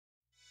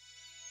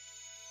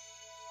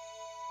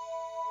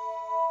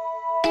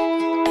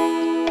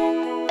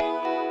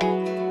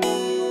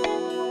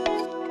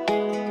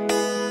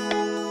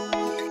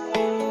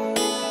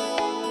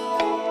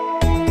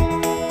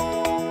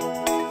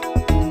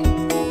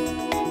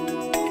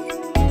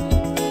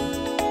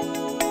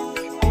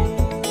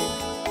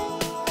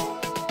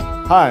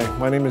Hi,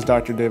 my name is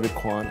Dr. David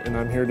Kwan, and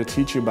I'm here to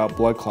teach you about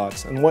blood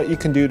clots and what you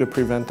can do to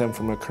prevent them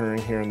from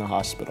occurring here in the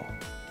hospital.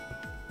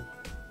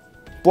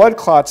 Blood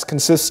clots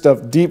consist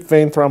of deep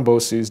vein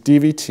thrombosis,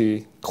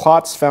 DVT,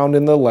 clots found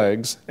in the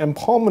legs, and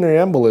pulmonary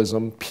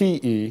embolism,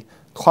 PE,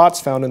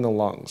 clots found in the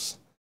lungs.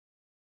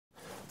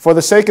 For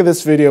the sake of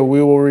this video, we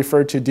will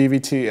refer to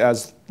DVT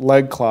as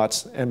leg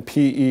clots and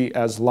PE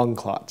as lung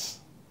clots.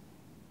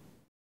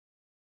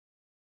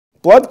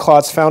 Blood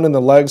clots found in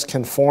the legs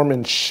can form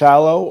in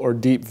shallow or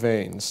deep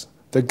veins.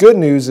 The good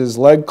news is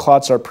leg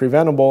clots are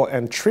preventable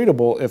and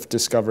treatable if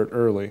discovered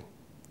early.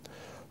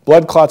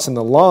 Blood clots in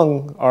the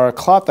lung are a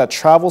clot that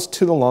travels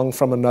to the lung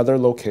from another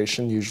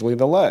location, usually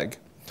the leg.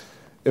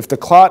 If the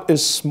clot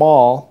is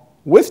small,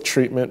 with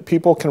treatment,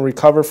 people can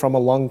recover from a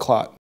lung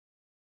clot.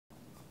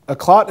 A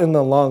clot in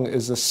the lung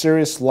is a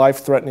serious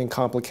life-threatening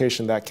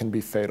complication that can be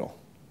fatal.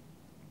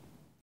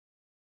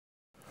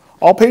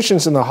 All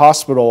patients in the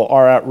hospital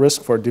are at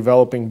risk for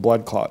developing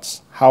blood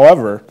clots.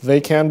 However, they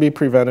can be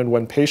prevented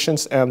when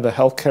patients and the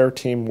healthcare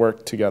team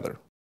work together.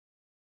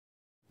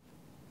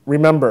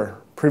 Remember,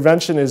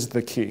 prevention is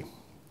the key.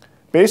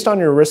 Based on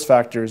your risk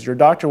factors, your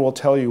doctor will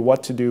tell you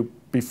what to do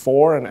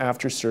before and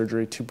after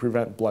surgery to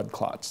prevent blood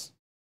clots.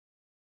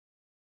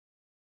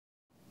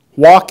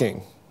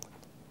 Walking.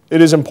 It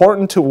is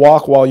important to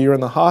walk while you're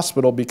in the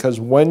hospital because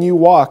when you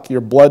walk,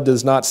 your blood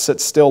does not sit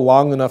still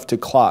long enough to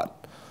clot.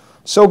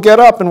 So get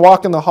up and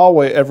walk in the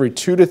hallway every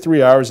 2 to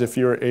 3 hours if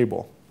you're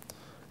able.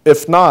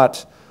 If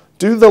not,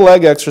 do the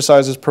leg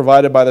exercises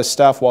provided by the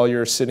staff while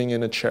you're sitting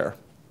in a chair.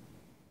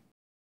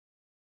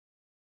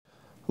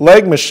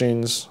 Leg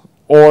machines,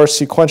 or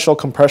sequential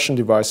compression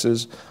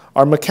devices,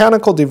 are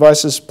mechanical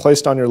devices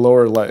placed on your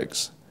lower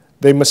legs.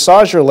 They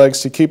massage your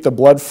legs to keep the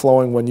blood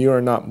flowing when you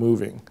are not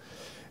moving.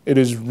 It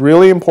is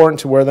really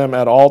important to wear them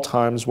at all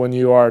times when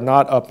you are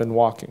not up and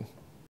walking.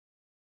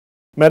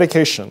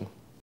 Medication.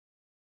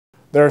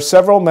 There are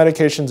several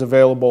medications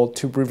available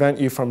to prevent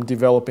you from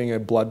developing a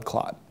blood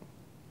clot.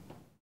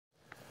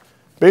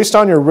 Based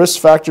on your risk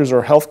factors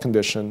or health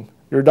condition,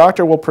 your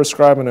doctor will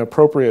prescribe an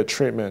appropriate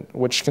treatment,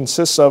 which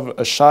consists of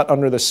a shot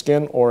under the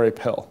skin or a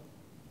pill.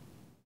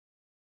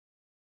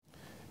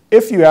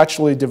 If you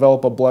actually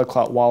develop a blood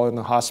clot while in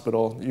the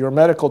hospital, your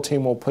medical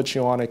team will put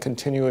you on a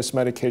continuous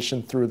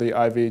medication through the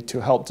IV to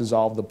help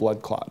dissolve the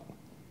blood clot.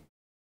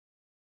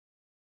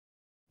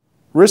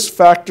 Risk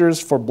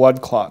factors for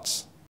blood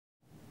clots.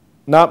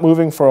 Not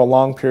moving for a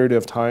long period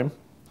of time,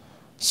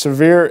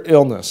 severe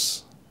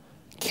illness,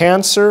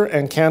 cancer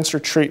and cancer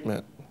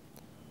treatment,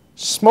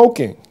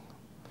 smoking,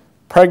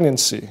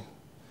 pregnancy,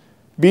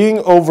 being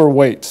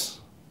overweight,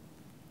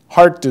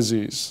 heart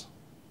disease,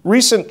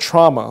 recent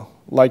trauma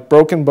like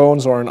broken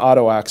bones or an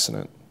auto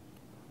accident,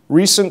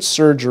 recent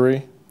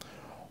surgery,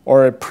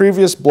 or a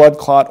previous blood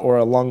clot or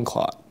a lung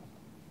clot.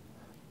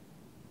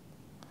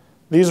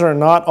 These are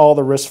not all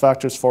the risk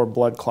factors for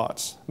blood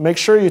clots. Make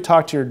sure you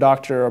talk to your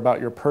doctor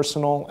about your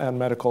personal and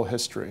medical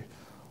history.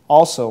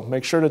 Also,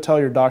 make sure to tell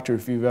your doctor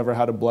if you've ever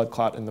had a blood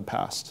clot in the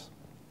past.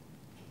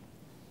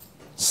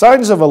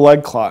 Signs of a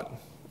leg clot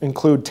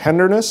include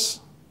tenderness,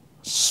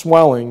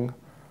 swelling,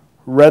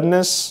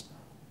 redness,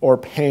 or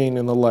pain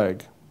in the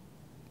leg.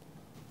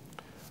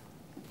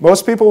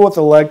 Most people with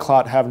a leg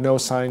clot have no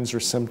signs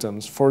or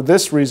symptoms. For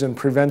this reason,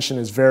 prevention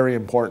is very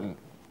important.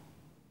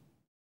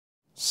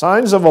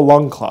 Signs of a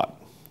lung clot.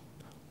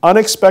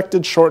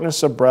 Unexpected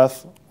shortness of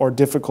breath or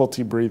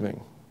difficulty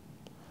breathing,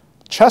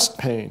 chest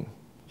pain,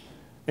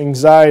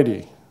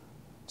 anxiety,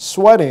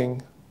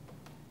 sweating,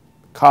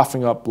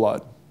 coughing up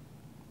blood.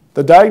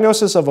 The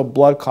diagnosis of a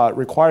blood clot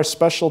requires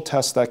special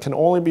tests that can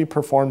only be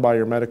performed by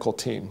your medical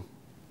team.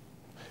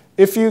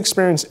 If you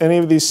experience any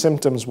of these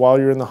symptoms while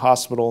you're in the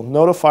hospital,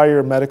 notify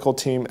your medical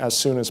team as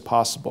soon as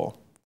possible.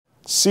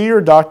 See your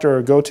doctor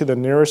or go to the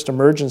nearest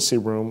emergency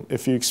room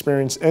if you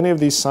experience any of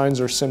these signs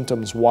or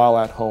symptoms while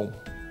at home.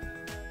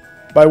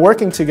 By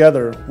working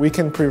together, we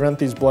can prevent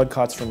these blood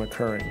clots from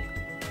occurring.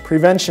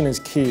 Prevention is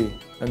key,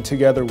 and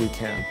together we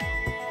can.